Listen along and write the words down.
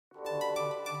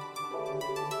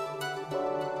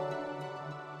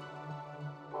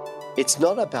It's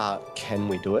not about can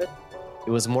we do it, it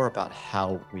was more about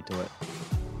how we do it.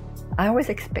 I always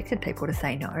expected people to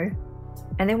say no.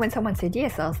 And then when someone said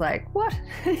yes, I was like, what?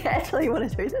 You actually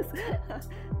want to do this?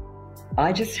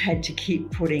 I just had to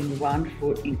keep putting one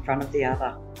foot in front of the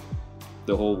other.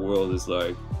 The whole world is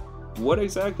like, what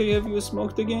exactly have you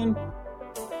smoked again?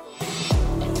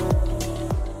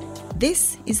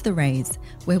 This is The Raise,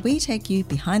 where we take you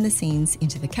behind the scenes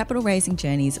into the capital raising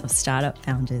journeys of startup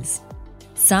founders.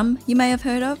 Some you may have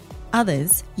heard of,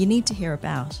 others you need to hear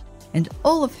about, and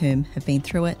all of whom have been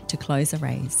through it to close a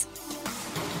raise.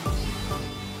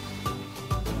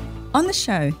 On the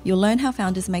show, you'll learn how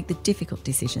founders make the difficult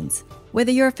decisions.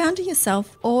 Whether you're a founder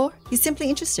yourself or you're simply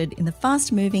interested in the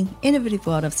fast-moving, innovative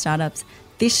world of startups,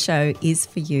 this show is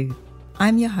for you.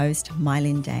 I'm your host,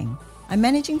 Mylin Dang. I'm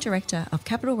Managing Director of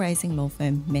capital raising law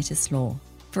firm Metis Law.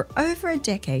 For over a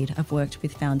decade, I've worked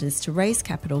with founders to raise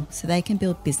capital so they can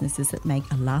build businesses that make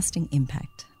a lasting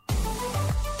impact.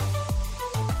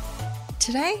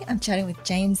 Today, I'm chatting with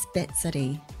James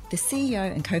Behzadi, the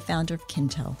CEO and co-founder of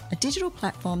Kintell, a digital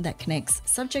platform that connects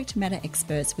subject matter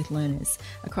experts with learners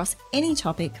across any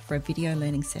topic for a video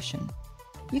learning session.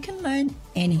 You can learn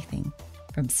anything,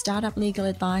 from startup legal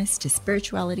advice to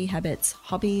spirituality habits,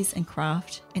 hobbies and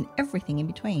craft, and everything in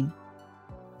between.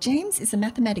 James is a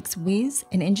mathematics whiz,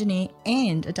 an engineer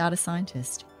and a data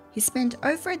scientist. He spent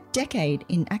over a decade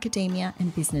in academia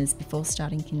and business before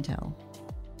starting Kintell.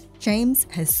 James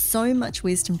has so much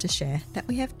wisdom to share that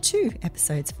we have 2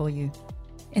 episodes for you.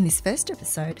 In this first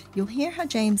episode, you'll hear how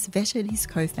James vetted his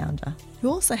co-founder, who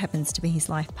also happens to be his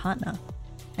life partner,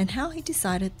 and how he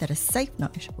decided that a safe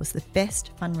note was the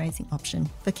best fundraising option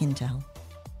for Kintell.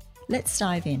 Let's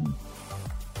dive in.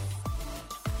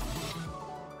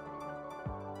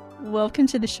 Welcome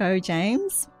to the show,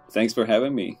 James. Thanks for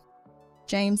having me.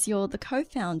 James, you're the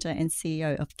co-founder and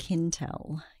CEO of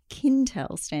Kintell.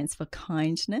 Kintell stands for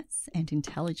kindness and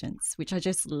intelligence, which I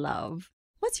just love.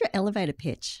 What's your elevator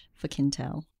pitch for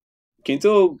Kintell?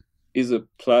 Kintell is a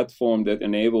platform that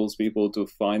enables people to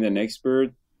find an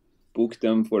expert, book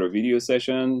them for a video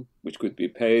session, which could be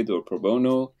paid or pro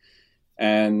bono,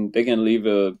 and they can leave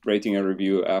a rating and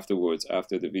review afterwards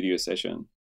after the video session.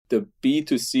 The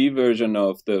B2C version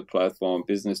of the platform,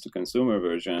 business to consumer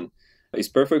version, is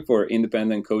perfect for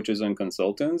independent coaches and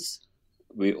consultants.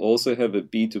 We also have a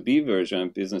B2B version,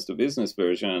 business to business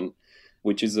version,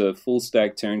 which is a full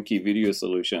stack turnkey video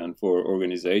solution for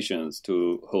organizations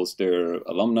to host their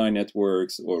alumni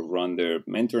networks or run their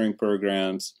mentoring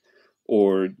programs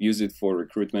or use it for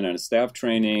recruitment and staff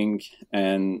training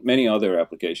and many other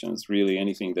applications, really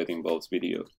anything that involves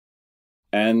video.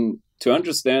 And to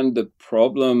understand the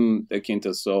problem that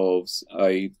Kintell solves,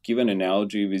 I give an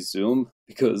analogy with Zoom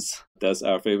because that's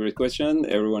our favorite question.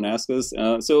 Everyone asks us,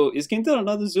 so is Kintell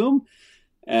another Zoom?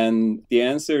 And the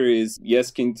answer is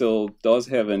yes, Kintell does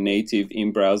have a native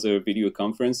in-browser video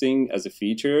conferencing as a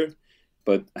feature.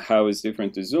 But how it's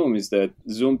different to Zoom is that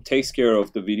Zoom takes care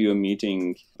of the video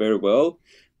meeting very well.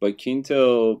 But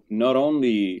Kintell not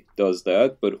only does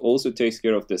that, but also takes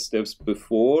care of the steps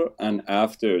before and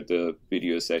after the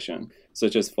video session,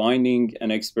 such as finding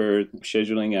an expert,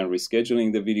 scheduling and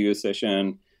rescheduling the video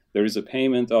session. There is a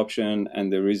payment option,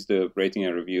 and there is the rating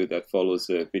and review that follows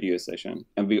the video session.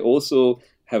 And we also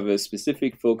have a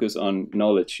specific focus on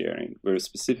knowledge sharing. We're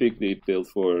specifically built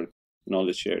for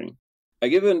knowledge sharing. I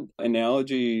give an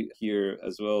analogy here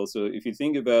as well. So if you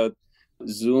think about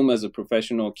Zoom as a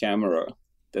professional camera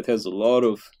that has a lot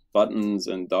of buttons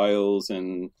and dials,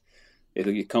 and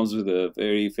it comes with a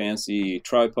very fancy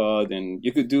tripod, and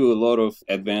you could do a lot of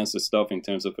advanced stuff in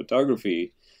terms of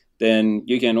photography, then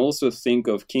you can also think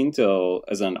of Kintell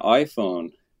as an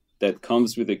iPhone that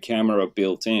comes with a camera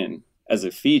built in as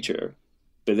a feature.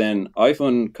 But then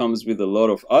iPhone comes with a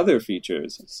lot of other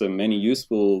features, so many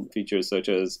useful features such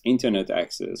as internet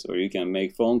access, or you can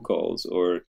make phone calls,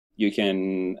 or you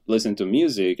can listen to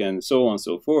music, and so on and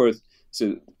so forth.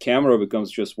 So camera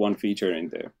becomes just one feature in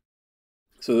there.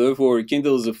 So therefore,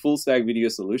 Kintell is a full stack video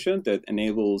solution that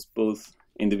enables both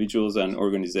individuals and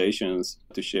organizations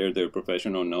to share their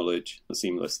professional knowledge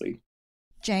seamlessly.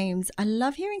 James, I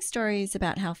love hearing stories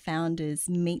about how founders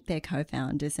meet their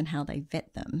co-founders and how they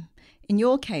vet them. In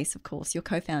your case, of course, your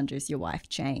co-founder is your wife,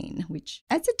 Jane, which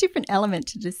adds a different element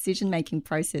to the decision-making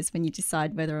process when you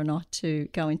decide whether or not to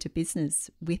go into business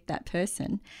with that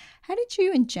person. How did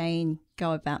you and Jane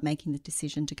go about making the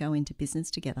decision to go into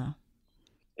business together?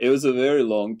 It was a very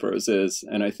long process,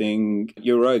 and I think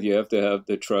you're right. You have to have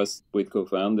the trust with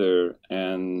co-founder,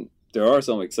 and there are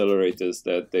some accelerators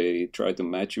that they try to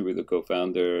match you with a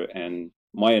co-founder. And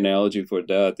my analogy for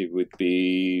that, it would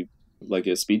be like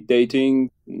a speed dating,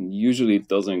 usually it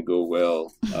doesn't go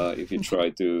well if you try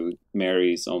to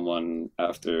marry someone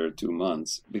after 2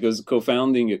 months, because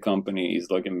co-founding a company is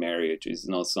like a marriage. It's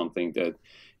not something that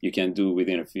you can do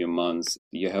within a few months.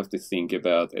 You have to think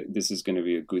about this is going to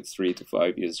be a good 3 to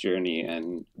 5 years journey,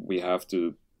 and we have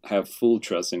to have full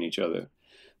trust in each other.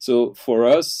 So for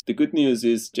us, the good news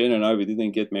is Jane and I, we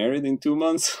didn't get married in 2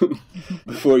 months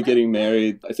before getting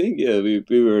married. I think,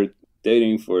 we were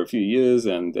dating for a few years,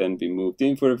 and then we moved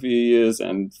in for a few years,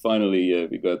 and finally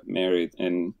we got married.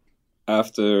 And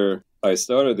after I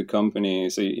started the company,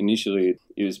 so initially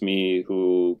it was me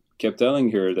who kept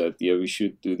telling her that, yeah, we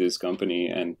should do this company.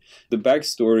 And the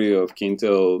backstory of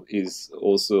Kintell is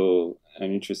also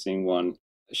an interesting one.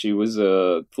 She was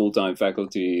a full-time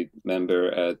faculty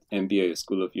member at MBA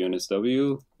School of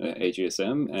UNSW,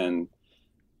 AGSM, and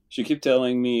she kept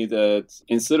telling me that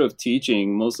instead of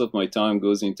teaching, most of my time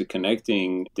goes into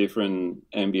connecting different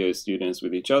MBA students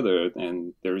with each other,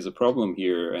 and there is a problem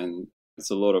here, and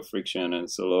it's a lot of friction and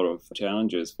it's a lot of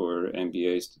challenges for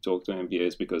MBAs to talk to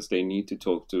MBAs because they need to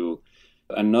talk to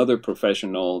another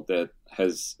professional that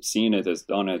has seen it, has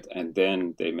done it, and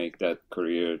then they make that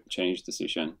career change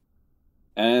decision.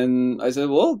 And I said,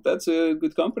 well, that's a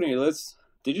good company. Let's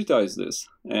digitize this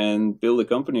and build a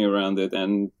company around it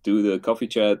and do the coffee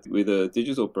chat with a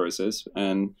digital process.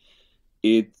 And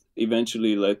it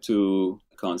eventually led to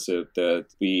the concept that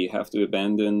we have to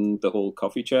abandon the whole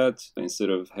coffee chat instead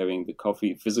of having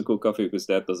the physical coffee, because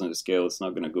that doesn't scale. It's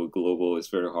not going to go global. It's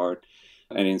very hard.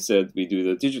 And instead, we do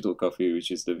the digital coffee,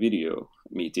 which is the video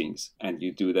meetings. And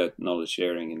you do that knowledge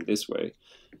sharing in this way.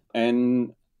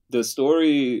 And the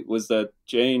story was that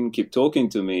Jane kept talking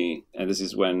to me, and this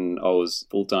is when I was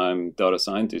full-time data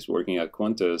scientist working at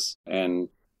Qantas, and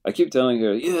I keep telling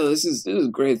her, yeah, this is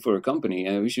great for a company,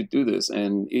 and we should do this,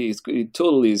 and it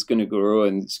totally is going to grow,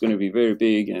 and it's going to be very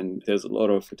big, and there's a lot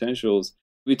of potentials.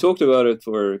 We talked about it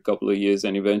for a couple of years,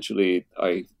 and eventually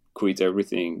I quit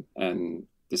everything and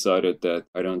decided that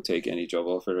I don't take any job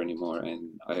offer anymore,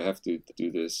 and I have to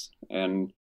do this.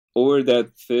 And over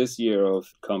that first year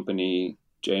of company,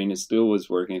 Jane still was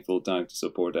working full-time to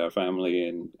support our family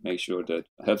and make sure that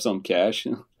I have some cash.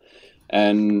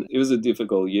 And it was a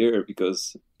difficult year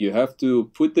because you have to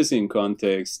put this in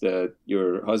context that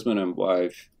your husband and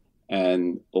wife,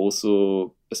 and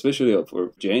also, especially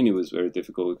for Jane, it was very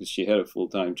difficult because she had a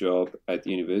full-time job at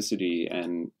university.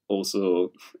 And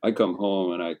also I come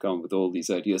home and I come with all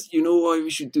these ideas. You know why we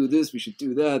should do this? We should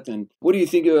do that. And what do you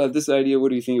think about this idea? What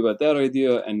do you think about that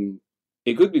idea? And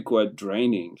it could be quite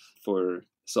draining for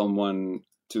someone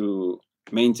to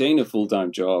maintain a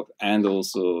full-time job and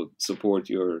also support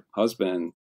your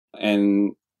husband.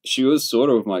 And she was sort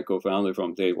of my co-founder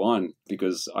from day one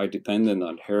because I depended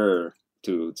on her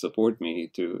to support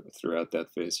me throughout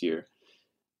that first year.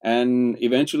 And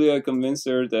eventually I convinced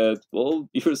her that, well,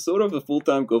 you're sort of a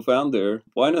full-time co-founder.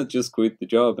 Why not just quit the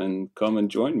job and come and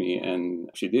join me? And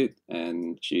she did.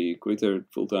 And she quit her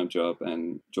full-time job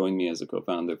and joined me as a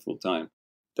co-founder full-time.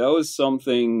 That was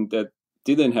something that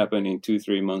didn't happen in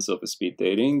 2-3 months of speed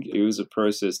dating. It was a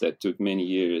process that took many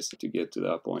years to get to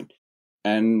that point.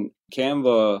 And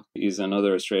Canva is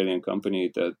another Australian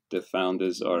company that the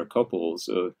founders are a couple.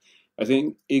 So I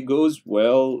think it goes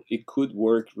well. It could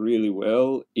work really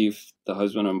well if the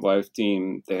husband and wife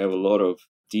team, they have a lot of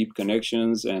deep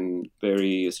connections and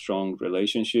very strong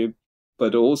relationship.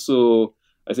 But also,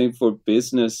 I think for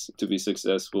business to be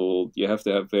successful, you have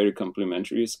to have very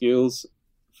complementary skills.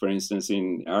 For instance,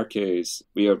 in our case,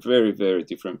 we are very, very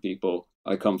different people.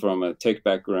 I come from a tech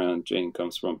background. Jane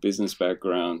comes from a business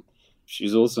background.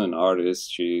 She's also an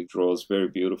artist. She draws very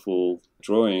beautiful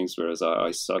drawings, whereas I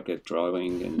suck at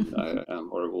drawing and I am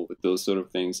horrible with those sort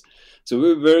of things. So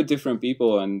we're very different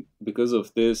people, and because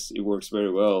of this, it works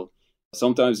very well.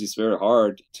 Sometimes it's very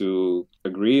hard to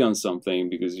agree on something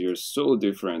because you're so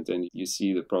different and you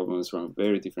see the problems from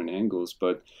very different angles.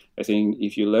 But I think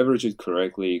if you leverage it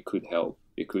correctly, it could help.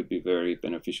 It could be very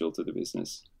beneficial to the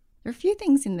business. There are a few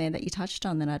things in there that you touched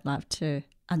on that I'd love to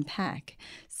unpack.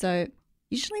 So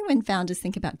usually when founders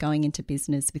think about going into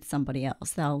business with somebody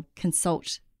else, they'll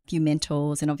consult a few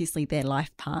mentors and obviously their life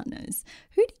partners.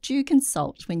 Who did you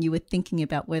consult when you were thinking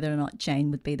about whether or not Jane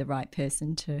would be the right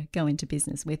person to go into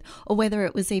business with, or whether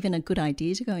it was even a good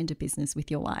idea to go into business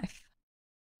with your wife?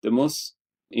 The most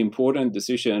important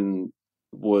decision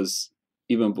was,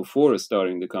 even before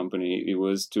starting the company, it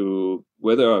was to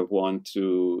whether I want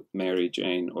to marry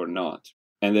Jane or not.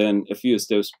 And then a few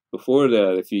steps before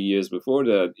that, a few years before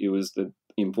that, it was the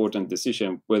important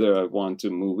decision whether I want to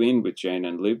move in with Jane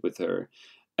and live with her.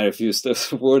 and a few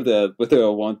steps before that, whether I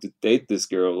want to date this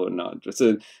girl or not.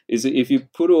 So if you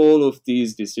put all of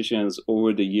these decisions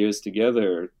over the years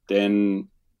together, then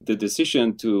the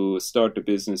decision to start the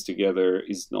business together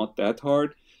is not that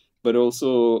hard. But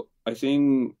also, I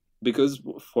think because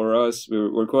for us,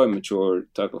 we're quite mature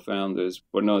type of founders.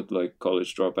 We're not like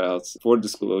college dropouts. For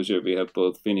disclosure, we have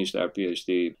both finished our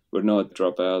PhD. We're not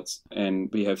dropouts,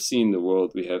 and we have seen the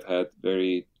world. We have had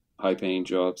very high-paying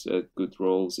jobs at good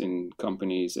roles in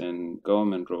companies and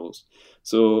government roles.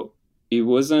 So it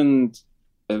wasn't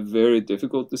a very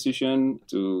difficult decision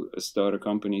to start a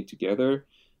company together,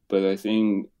 but I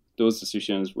think those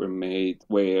decisions were made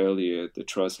way earlier. The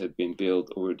trust had been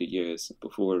built over the years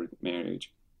before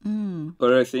marriage.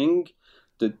 But I think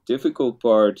the difficult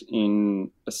part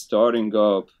in starting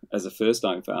up as a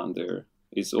first-time founder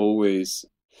is always,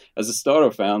 as a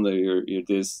startup founder, you're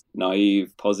this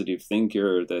naive, positive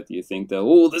thinker that you think that,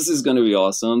 oh, this is going to be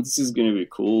awesome, this is going to be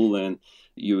cool, and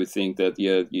you would think that,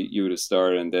 yeah, you would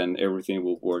start and then everything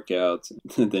will work out.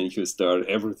 And then you start,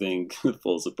 everything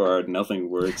falls apart,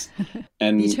 nothing works.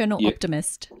 And the eternal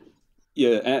optimist.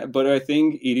 Yeah, but I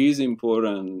think it is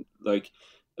important, like,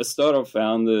 a startup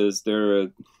founders, they're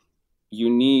a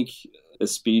unique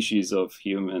species of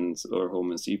humans or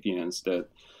Homo sapiens that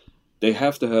they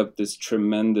have to have this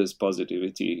tremendous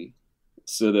positivity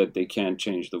so that they can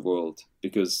change the world.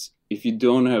 Because if you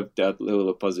don't have that level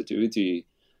of positivity,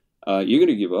 you're going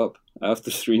to give up after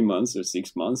 3 months or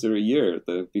 6 months or a year,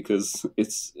 because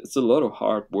it's a lot of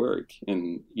hard work,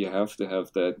 and you have to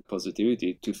have that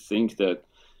positivity to think that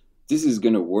this is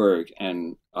going to work,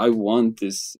 and I want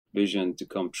this vision to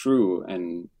come true.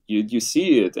 And you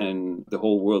see it, and the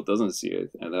whole world doesn't see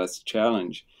it, and that's a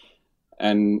challenge.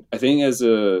 And I think as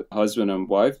a husband and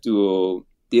wife duo,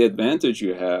 the advantage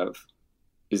you have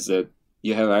is that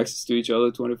you have access to each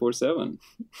other 24/7.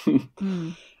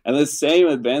 And the same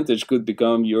advantage could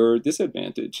become your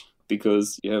disadvantage,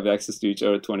 because you have access to each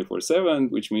other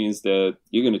 24/7, which means that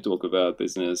you're going to talk about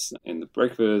business in the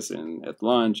breakfast and at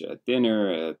lunch, at dinner,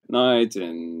 at night,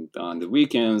 and on the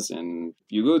weekends. And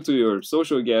you go to your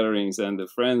social gatherings, and the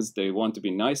friends, they want to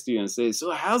be nice to you and say,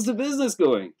 so how's the business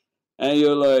going? And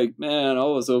you're like, man, I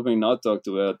was hoping not to talk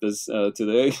about this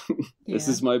today. This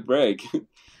is my break.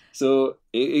 So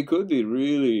it could be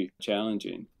really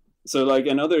challenging. So like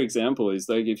another example is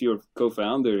like if your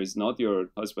co-founder is not your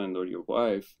husband or your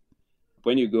wife,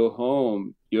 when you go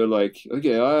home, you're like,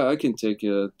 okay, I can take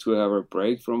a 2-hour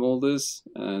break from all this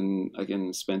and I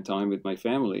can spend time with my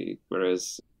family.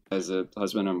 Whereas as a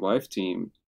husband and wife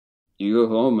team, you go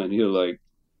home and you're like,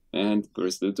 and we're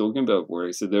still talking about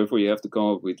work. So therefore you have to come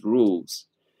up with rules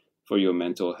for your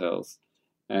mental health.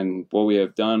 And what we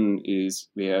have done is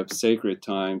we have sacred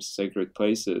times, sacred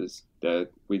places that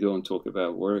we don't talk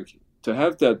about work, to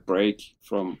have that break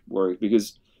from work.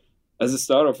 Because as a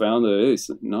startup founder, it's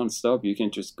nonstop. You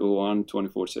can just go on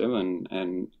 24/7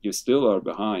 and you still are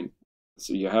behind.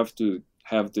 So you have to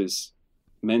have this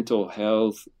mental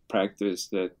health practice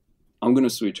that I'm going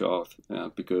to switch off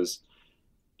because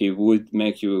it would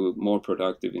make you more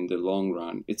productive in the long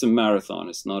run. It's a marathon.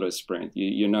 It's not a sprint.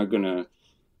 You're not going to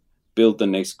build the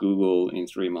next Google in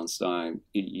 3 months' time.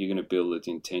 You're going to build it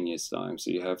in 10 years' time.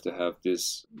 So you have to have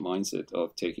this mindset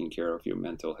of taking care of your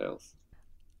mental health.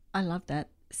 I love that.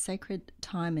 Sacred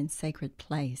time and sacred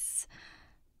place.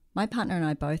 My partner and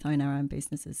I both own our own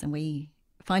businesses, and we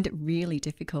find it really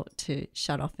difficult to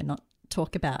shut off and not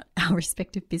talk about our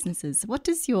respective businesses. What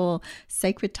does your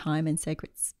sacred time and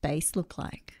sacred space look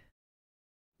like?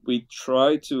 We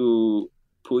try to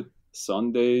put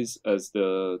Sundays as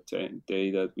the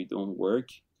day that we don't work.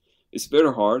 It's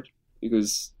very hard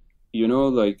because,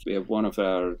 like we have one of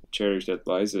our cherished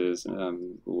advisors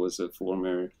who was a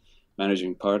former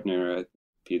managing partner at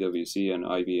PwC and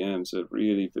IBM, so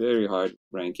really very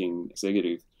high-ranking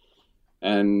executive.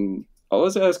 And I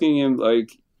was asking him, like,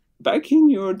 back in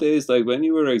your days, like when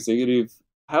you were executive,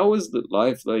 how was the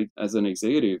life like as an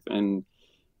executive? And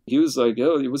he was like,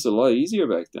 oh, it was a lot easier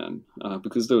back then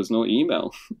because there was no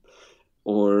email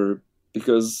or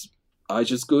because I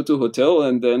just go to a hotel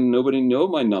and then nobody know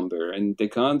my number and they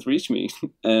can't reach me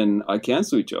and I can't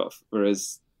switch off.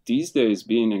 Whereas these days,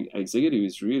 being an executive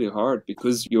is really hard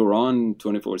because you're on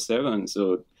 24/7.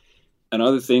 So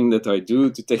another thing that I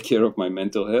do to take care of my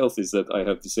mental health is that I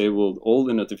have disabled all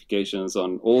the notifications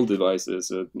on all devices.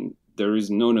 So there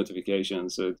is no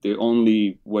notifications. So the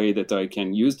only way that I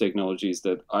can use technology is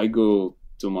that I go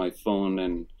to my phone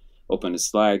and open a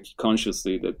Slack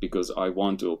consciously, that because I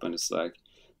want to open a Slack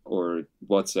or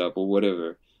WhatsApp or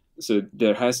whatever. So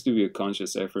there has to be a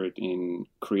conscious effort in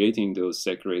creating those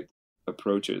sacred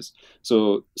approaches.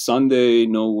 So Sunday,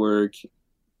 no work,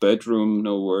 bedroom,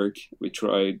 no work. We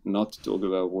tried not to talk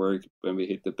about work when we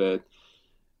hit the bed.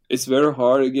 It's very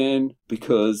hard again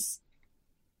because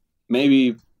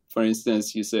maybe, for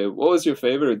instance, you say, what was your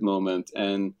favorite moment?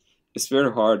 And it's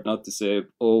very hard not to say,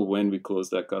 oh, when we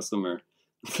closed that customer.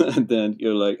 And then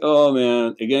you're like, oh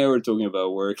man, again, we're talking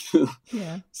about work.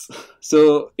 Yeah.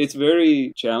 So it's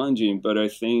very challenging, but I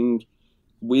think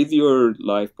with your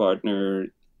life partner,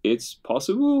 it's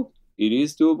possible. It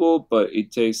is doable, but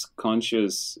it takes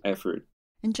conscious effort.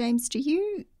 And James, do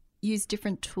you use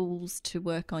different tools to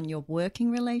work on your working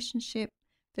relationship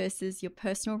versus your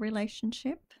personal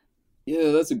relationship?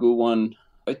 Yeah, that's a good one.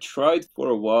 I tried for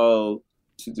a while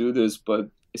to do this, but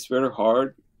it's very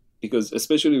hard because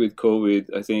especially with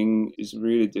COVID, I think it's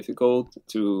really difficult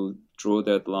to draw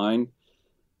that line.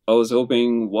 I was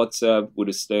hoping WhatsApp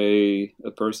would stay a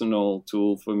personal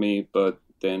tool for me, but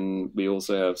then we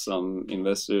also have some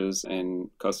investors and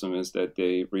customers that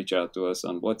they reach out to us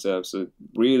on WhatsApp. So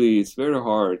really, it's very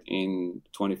hard in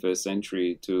 21st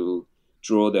century to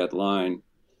draw that line.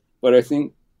 But I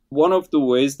think one of the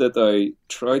ways that I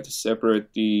try to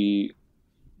separate the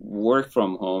work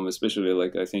from home, especially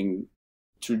like I think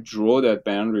to draw that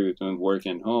boundary between work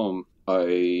and home,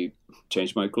 I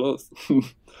change my clothes.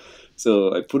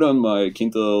 So I put on my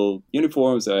Kintell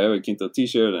uniforms. I have a Kintell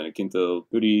t-shirt and a Kintell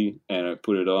hoodie, and I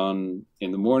put it on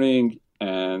in the morning.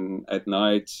 And at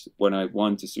night, when I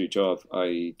want to switch off,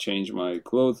 I change my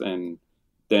clothes. And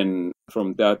then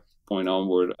from that point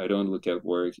onward, I don't look at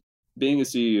work. Being a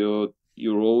CEO,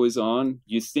 you're always on.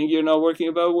 You think you're not working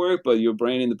about work, but your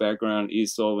brain in the background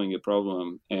is solving a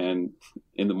problem. And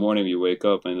in the morning, you wake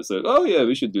up and it's like, oh yeah,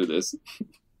 we should do this.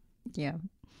 Yeah.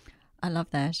 I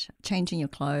love that. Changing your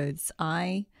clothes.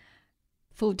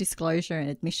 Full disclosure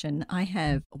and admission, I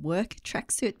have work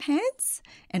tracksuit pants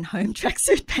and home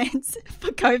tracksuit pants for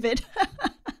COVID.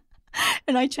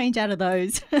 And I change out of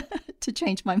those to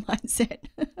change my mindset.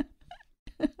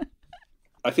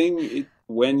 I think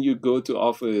when you go to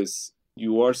office,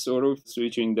 you are sort of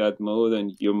switching that mode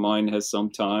and your mind has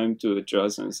some time to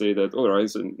adjust and say that, all right,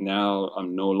 so now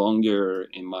I'm no longer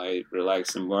in my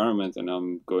relaxed environment and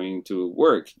I'm going to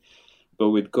work. But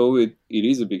with COVID, it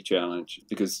is a big challenge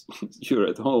because you're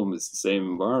at home, it's the same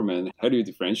environment. How do you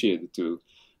differentiate the two?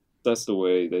 That's the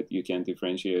way that you can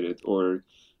differentiate it. Or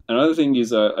another thing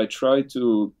is I try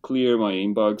to clear my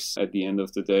inbox at the end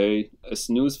of the day. A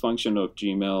snooze function of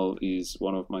Gmail is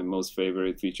one of my most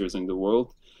favorite features in the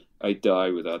world. I die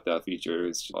without that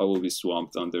feature. I will be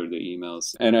swamped under the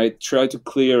emails. And I try to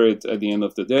clear it at the end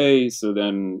of the day. So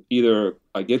then either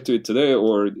I get to it today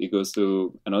or it goes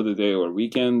to another day or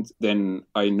weekend. Then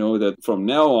I know that from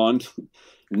now on,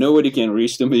 nobody can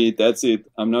reach to me. That's it.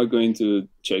 I'm not going to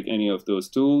check any of those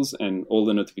tools and all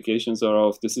the notifications are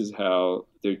off. This is how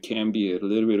there can be a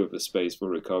little bit of a space for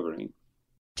recovering.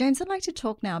 James, I'd like to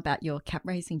talk now about your cap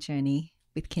raising journey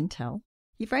with Kintell.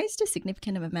 You've raised a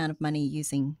significant amount of money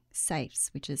using SAFEs,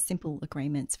 which is simple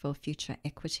agreements for future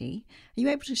equity. Are you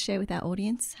able to share with our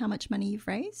audience how much money you've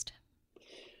raised?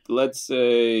 Let's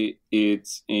say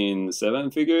it's in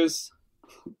 7 figures,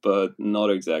 but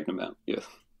not exact amount.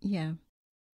 Yeah.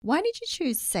 Why did you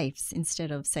choose SAFEs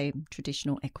instead of, say,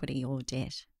 traditional equity or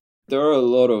debt? There are a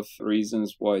lot of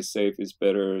reasons why SAFE is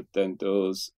better than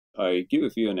those. I give a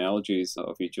few analogies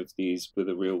of each of these with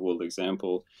a real-world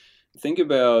example. Think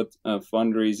about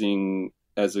fundraising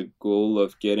as a goal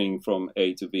of getting from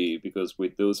A to B, because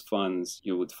with those funds,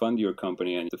 you would fund your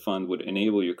company and the fund would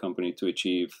enable your company to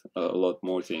achieve a lot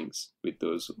more things with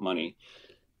those money.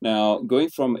 Now,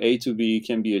 going from A to B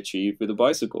can be achieved with a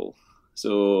bicycle.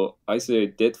 So I say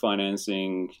debt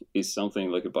financing is something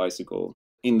like a bicycle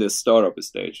in the startup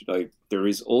stage. Like there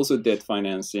is also debt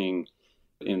financing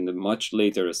in the much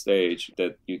later stage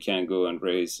that you can go and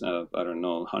raise,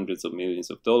 hundreds of millions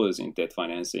of dollars in debt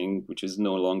financing, which is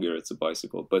no longer it's a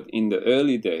bicycle. But in the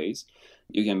early days,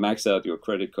 you can max out your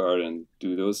credit card and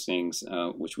do those things,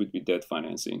 which would be debt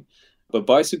financing. But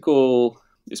bicycle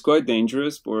is quite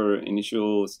dangerous for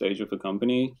initial stage of a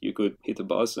company. You could hit a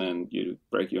bus and you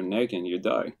break your neck and you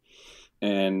die.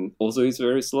 And also it's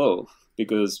very slow.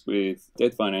 Because with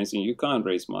debt financing, you can't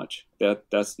raise much.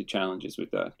 That's the challenges with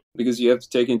that. Because you have to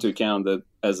take into account that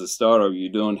as a startup, you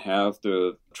don't have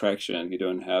the traction, you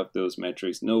don't have those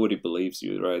metrics. Nobody believes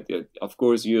you, right? Of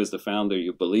course, you as the founder,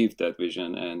 you believe that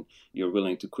vision and you're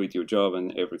willing to quit your job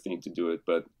and everything to do it.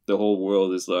 But the whole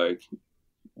world is like,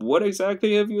 what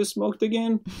exactly have you smoked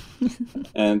again?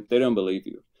 And they don't believe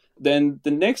you. Then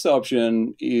the next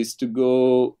option is to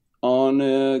go on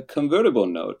a convertible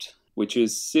note, which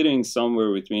is sitting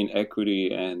somewhere between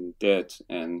equity and debt.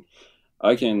 And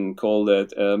I can call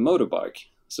that a motorbike.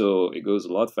 So it goes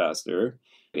a lot faster.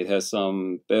 It has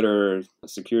some better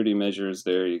security measures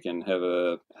there. You can have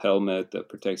a helmet that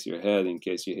protects your head in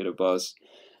case you hit a bus.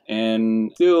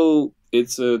 And still,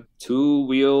 it's a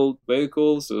two-wheel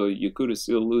vehicle, so you could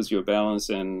still lose your balance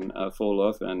and fall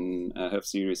off and have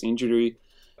serious injury.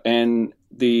 And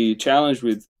the challenge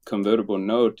with convertible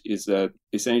note is that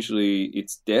essentially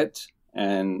it's debt,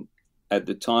 and at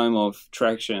the time of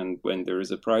traction, when there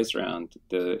is a price round,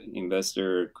 the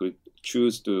investor could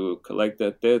choose to collect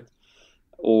that debt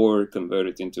or convert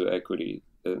it into equity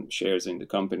shares in the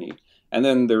company. And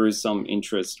then there is some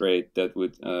interest rate that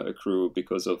would accrue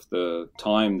because of the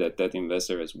time that that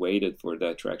investor has waited for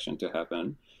that traction to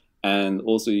happen. And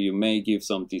also you may give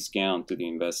some discount to the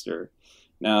investor.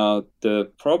 Now,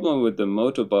 the problem with the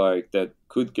motorbike that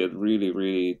could get really,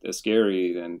 really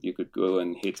scary, and you could go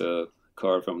and hit a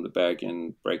car from the back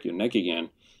and break your neck again,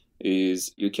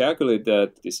 is you calculate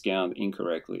that discount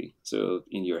incorrectly. So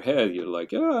in your head, you're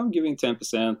like, oh, I'm giving 10%,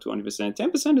 20%.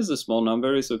 10% is a small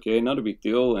number. It's okay, not a big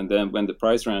deal. And then when the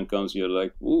price round comes, you're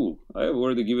like, ooh, I've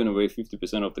already given away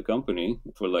 50% of the company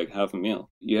for like $500,000.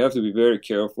 You have to be very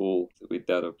careful with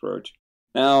that approach.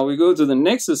 Now we go to the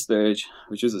next stage,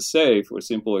 which is a SAFE, or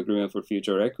simple agreement for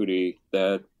future equity,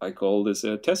 that I call this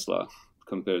a Tesla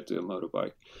compared to a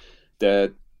motorbike.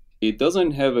 That it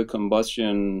doesn't have a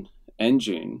combustion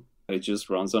engine. It just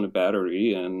runs on a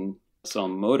battery and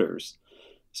some motors.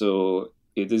 So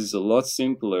it is a lot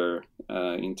simpler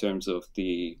in terms of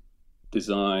the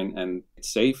design, and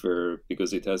safer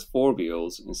because it has 4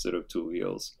 wheels instead of 2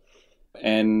 wheels.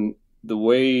 And the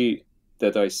way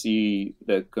that I see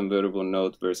that convertible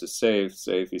note versus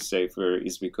SAFE is safer,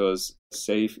 is because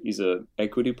SAFE is an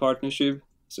equity partnership.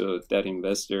 So that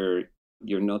investor,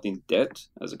 you're not in debt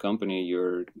as a company,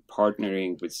 you're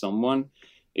partnering with someone.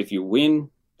 If you win,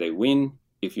 they win.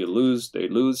 If you lose, they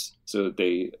lose. So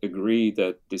they agree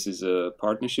that this is a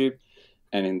partnership.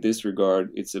 And in this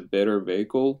regard, it's a better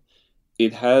vehicle.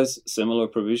 It has similar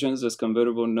provisions as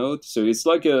convertible note. So it's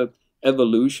like a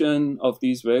evolution of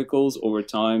these vehicles over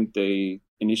time. They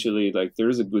initially, like,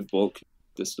 there's a good book,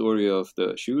 the story of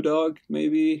the shoe dog,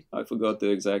 maybe, I forgot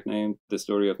the exact name, the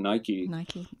story of Nike.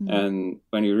 And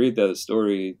when you read that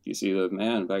story, you see that,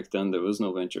 man, back then there was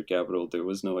no venture capital, there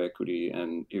was no equity,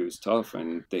 and it was tough.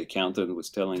 And the accountant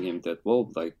was telling him that,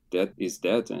 well, like, debt is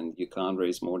debt and you can't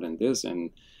raise more than this.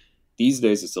 And these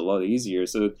days it's a lot easier.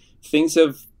 So things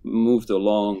have moved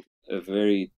along a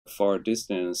very far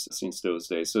distance since those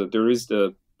days. So there is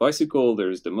the bicycle,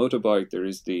 there is the motorbike, there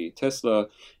is the Tesla,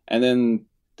 and then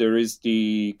there is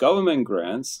the government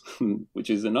grants, which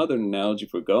is another analogy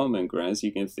for government grants.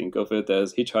 You can think of it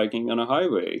as hitchhiking on a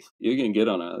highway. You can get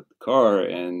on a car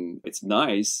and it's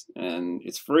nice and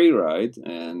it's free ride,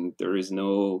 and there is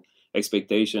no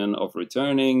expectation of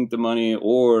returning the money,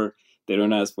 or they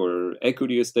don't ask for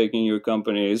equity or stake in your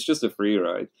company. It's just a free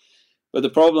ride. But the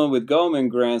problem with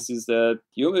government grants is that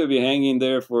you may be hanging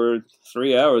there for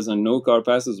 3 hours and no car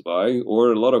passes by,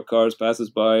 or a lot of cars passes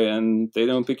by and they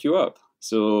don't pick you up.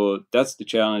 So that's the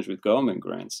challenge with government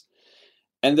grants.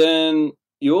 And then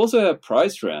you also have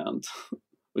price round,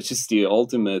 which is the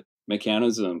ultimate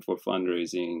mechanism for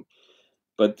fundraising.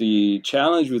 But the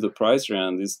challenge with the price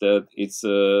round is that it's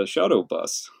a shuttle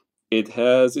bus. It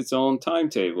has its own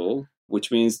timetable,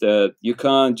 which means that you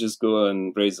can't just go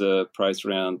and raise a price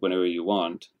round whenever you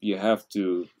want. You have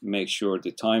to make sure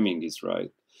the timing is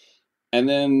right. And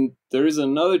then there is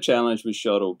another challenge with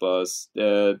shuttle bus,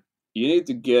 that you need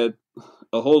to get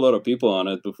a whole lot of people on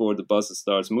it before the bus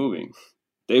starts moving.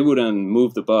 They wouldn't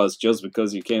move the bus just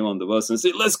because you came on the bus and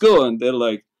said, let's go. And they're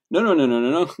like, no.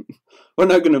 We're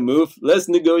not going to move. Let's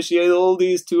negotiate all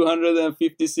these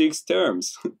 256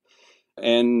 terms.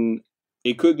 And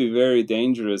it could be very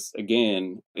dangerous.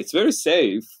 Again, it's very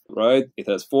safe, right? It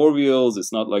has 4 wheels.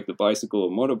 It's not like the bicycle or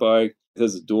motorbike. It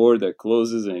has a door that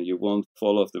closes and you won't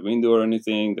fall off the window or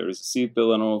anything. There is a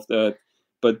seatbelt and all of that.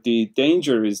 But the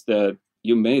danger is that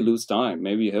you may lose time.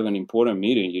 Maybe you have an important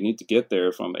meeting. You need to get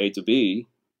there from A to B,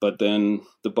 but then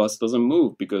the bus doesn't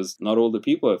move because not all the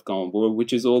people have come on board,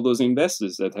 which is all those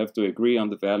investors that have to agree on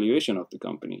the valuation of the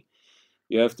company.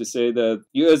 You have to say that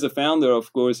you as a founder,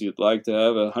 of course, you'd like to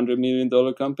have a $100 million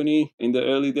company in the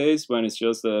early days when it's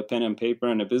just a pen and paper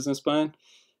and a business plan,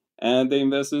 and the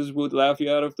investors would laugh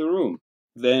you out of the room.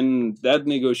 Then that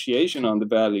negotiation on the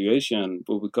valuation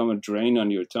will become a drain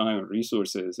on your time and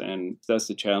resources, and that's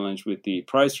the challenge with the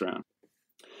price round.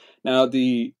 Now,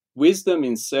 the wisdom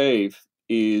in SAFE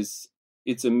is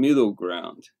it's a middle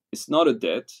ground. It's not a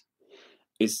debt.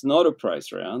 It's not a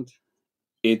price round.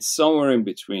 It's somewhere in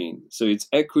between. So it's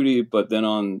equity, but then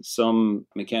on some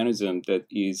mechanism that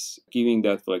is giving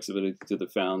that flexibility to the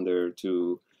founder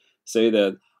to say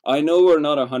that I know we're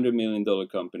not $100 million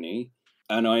company,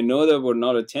 and I know that we're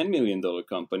not a $10 million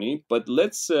company, but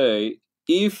let's say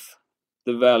if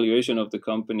the valuation of the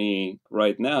company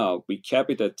right now, we cap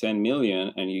it at 10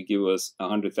 million and you give us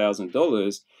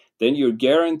 $100,000, then you're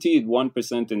guaranteed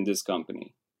 1% in this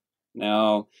company.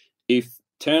 Now, if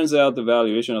turns out the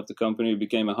valuation of the company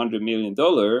became $100 million,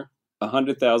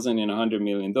 100,000 in $100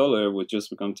 million would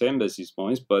just become 10 basis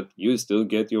points, but you still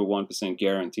get your 1%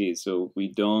 guarantee. So we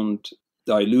don't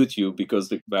dilute you because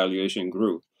the valuation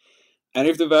grew. And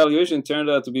if the valuation turned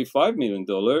out to be $5 million,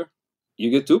 you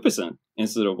get 2%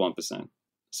 instead of 1%.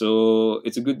 So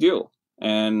it's a good deal.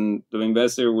 And the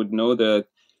investor would know that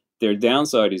their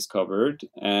downside is covered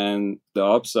and the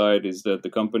upside is that the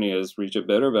company has reached a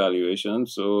better valuation.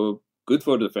 So good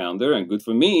for the founder and good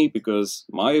for me because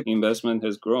my investment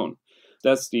has grown.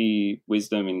 That's the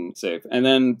wisdom in SAFE. And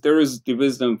then there is the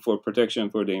wisdom for protection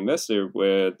for the investor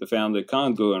where the founder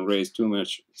can't go and raise too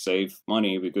much SAFE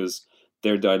money because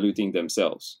they're diluting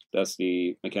themselves. That's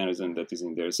the mechanism that is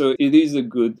in there. So it is a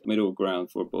good middle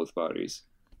ground for both parties.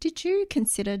 Did you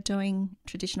consider doing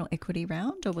traditional equity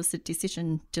round, or was the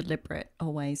decision deliberate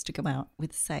always to go out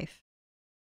with SAFE?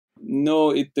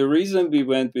 No, the reason we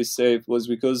went with SAFE was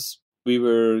because we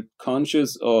were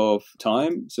conscious of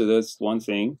time. So that's one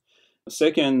thing.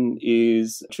 Second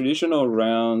is traditional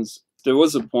rounds. There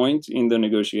was a point in the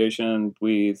negotiation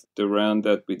with the round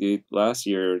that we did last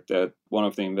year that one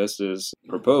of the investors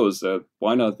proposed that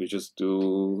why not we just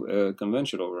do a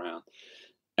conventional round?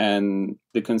 And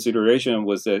the consideration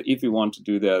was that if we want to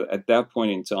do that at that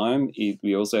point in time,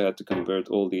 we also had to convert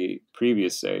all the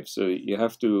previous SAFEs. So you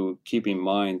have to keep in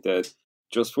mind that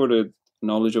just for the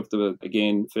knowledge of the,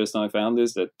 again, first-time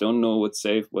founders that don't know what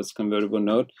SAFE, what's convertible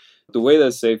note, the way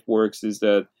that SAFE works is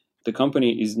that the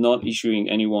company is not issuing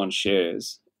anyone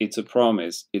shares. It's a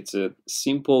promise. It's a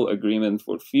simple agreement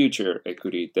for future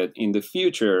equity that in the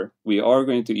future, we are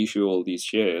going to issue all these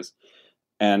shares.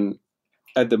 And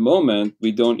at the moment,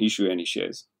 we don't issue any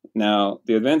shares. Now,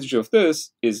 the advantage of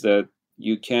this is that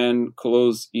you can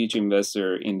close each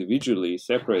investor individually,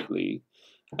 separately,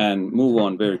 and move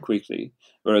on very quickly.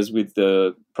 Whereas with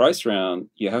the price round,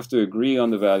 you have to agree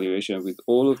on the valuation with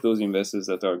all of those investors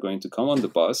that are going to come on the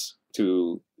bus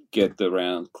to get the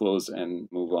round closed and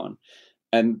move on.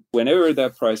 And whenever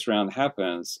that price round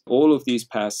happens, all of these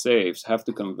past SAFEs have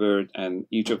to convert and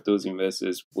each of those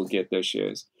investors will get their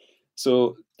shares.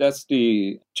 So that's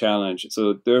the challenge.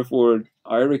 So therefore,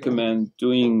 I recommend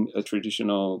doing a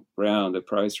traditional round, a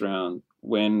price round,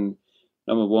 when,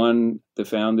 number one, the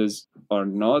founders are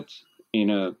not in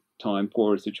a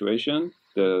time-poor situation.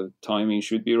 The timing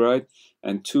should be right.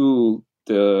 And two,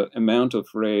 the amount of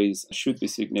raise should be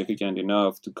significant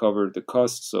enough to cover the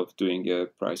costs of doing a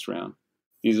price round.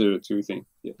 These are the two things.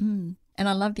 Yeah. And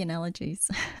I love the analogies.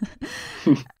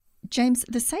 James,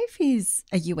 the SAFE is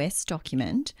a US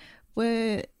document.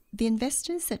 Were the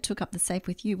investors that took up the SAFE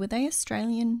with you, were they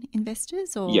Australian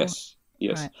investors? Or? Yes.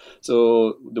 Right.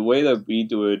 So the way that we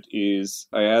do it is,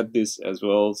 I add this as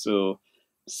well. So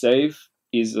SAFE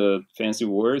is a fancy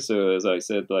word. So as I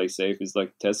said, like SAFE is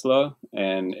like Tesla,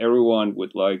 and everyone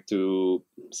would like to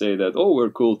say that, oh,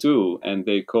 we're cool too. And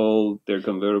they call their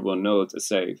convertible note a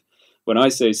SAFE. When I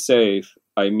say SAFE,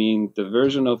 I mean the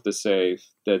version of the SAFE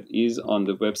that is on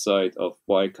the website of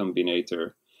Y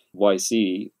Combinator,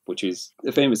 YC, which is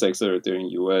a famous accelerator in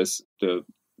US. The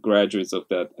graduates of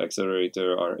that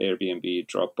accelerator are Airbnb,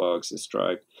 Dropbox,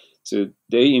 Stripe. So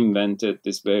they invented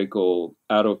this vehicle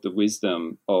out of the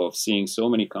wisdom of seeing so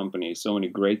many companies, so many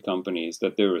great companies,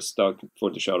 that they were stuck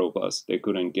for the shuttle bus. They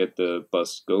couldn't get the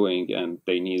bus going and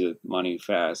they needed money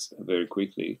fast, very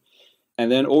quickly.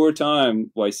 And then over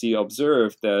time, YC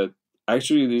observed that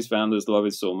actually these founders love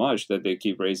it so much that they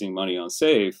keep raising money on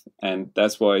SAFE. And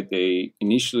that's why they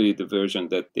initially, the version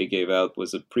that they gave out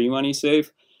was a pre-money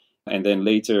SAFE. And then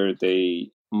later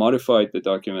they modified the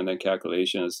document and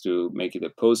calculations to make it a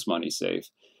post-money SAFE.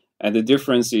 And the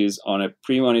difference is on a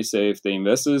pre-money SAFE, the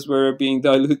investors were being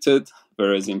diluted,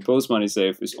 whereas in post-money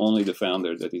SAFE, it's only the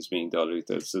founder that is being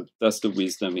diluted. So that's the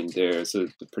wisdom in there. So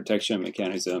the protection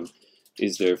mechanism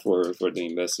is there for the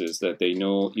investors, that they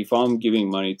know if I'm giving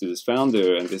money to this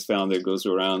founder and this founder goes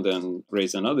around and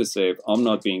raises another SAFE, I'm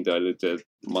not being diluted.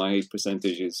 My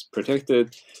percentage is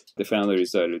protected. The founder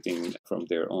is diluting from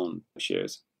their own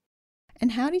shares.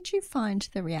 And how did you find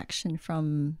the reaction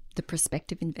from the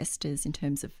prospective investors in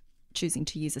terms of choosing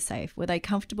to use a SAFE? Were they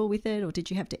comfortable with it, or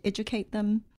did you have to educate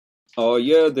them? Oh,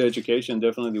 yeah, the education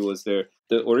definitely was there.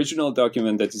 The original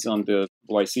document that is on the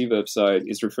YC website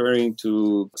is referring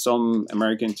to some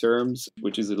American terms,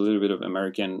 which is a little bit of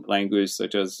American language,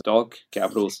 such as stock,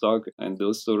 capital stock, and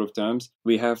those sort of terms.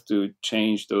 We have to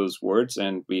change those words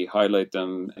and we highlight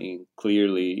them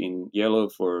clearly in yellow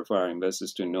for our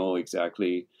investors to know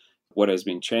exactly what has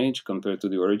been changed compared to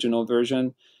the original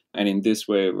version. And in this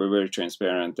way, we're very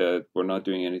transparent that we're not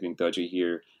doing anything dodgy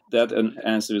here. That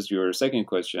answers your second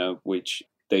question, which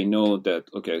they know that,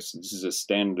 okay, so this is a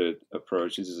standard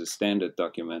approach. This is a standard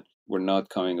document. We're not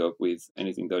coming up with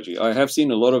anything dodgy. I have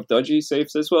seen a lot of dodgy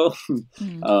safes as well.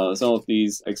 Some of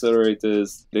these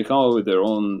accelerators, they come up with their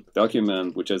own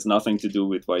document, which has nothing to do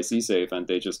with YC safe, and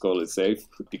they just call it safe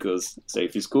because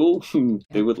safe is cool.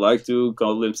 They would like to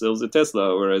call themselves a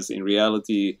Tesla, whereas in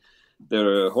reality,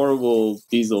 they're a horrible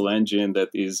diesel engine that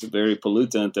is very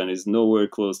pollutant and is nowhere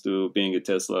close to being a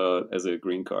Tesla as a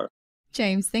green car.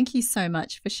 James, thank you so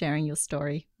much for sharing your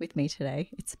story with me today.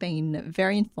 It's been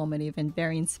very informative and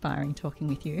very inspiring talking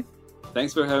with you.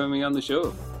 Thanks for having me on the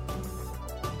show.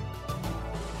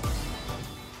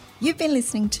 You've been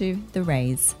listening to The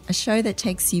Raise, a show that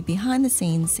takes you behind the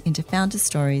scenes into founder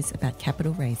stories about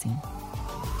capital raising.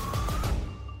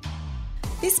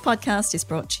 This podcast is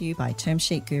brought to you by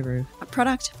Termsheet Guru, a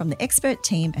product from the expert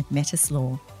team at Metis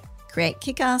Law. Create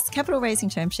kick-ass capital raising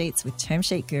term sheets with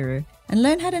Termsheet Guru and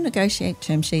learn how to negotiate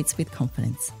term sheets with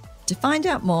confidence. To find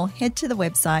out more, head to the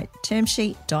website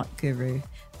termsheet.guru.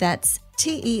 That's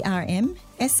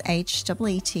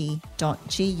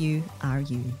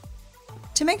termsheet.guru.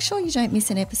 To make sure you don't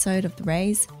miss an episode of The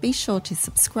Raise, be sure to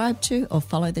subscribe to or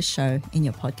follow the show in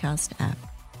your podcast app.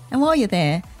 And while you're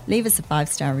there, leave us a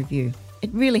 5-star review. It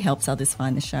really helps others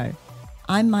find the show.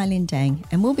 I'm Mylin Dang,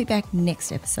 and we'll be back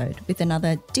next episode with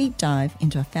another deep dive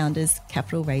into a founder's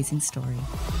capital raising story.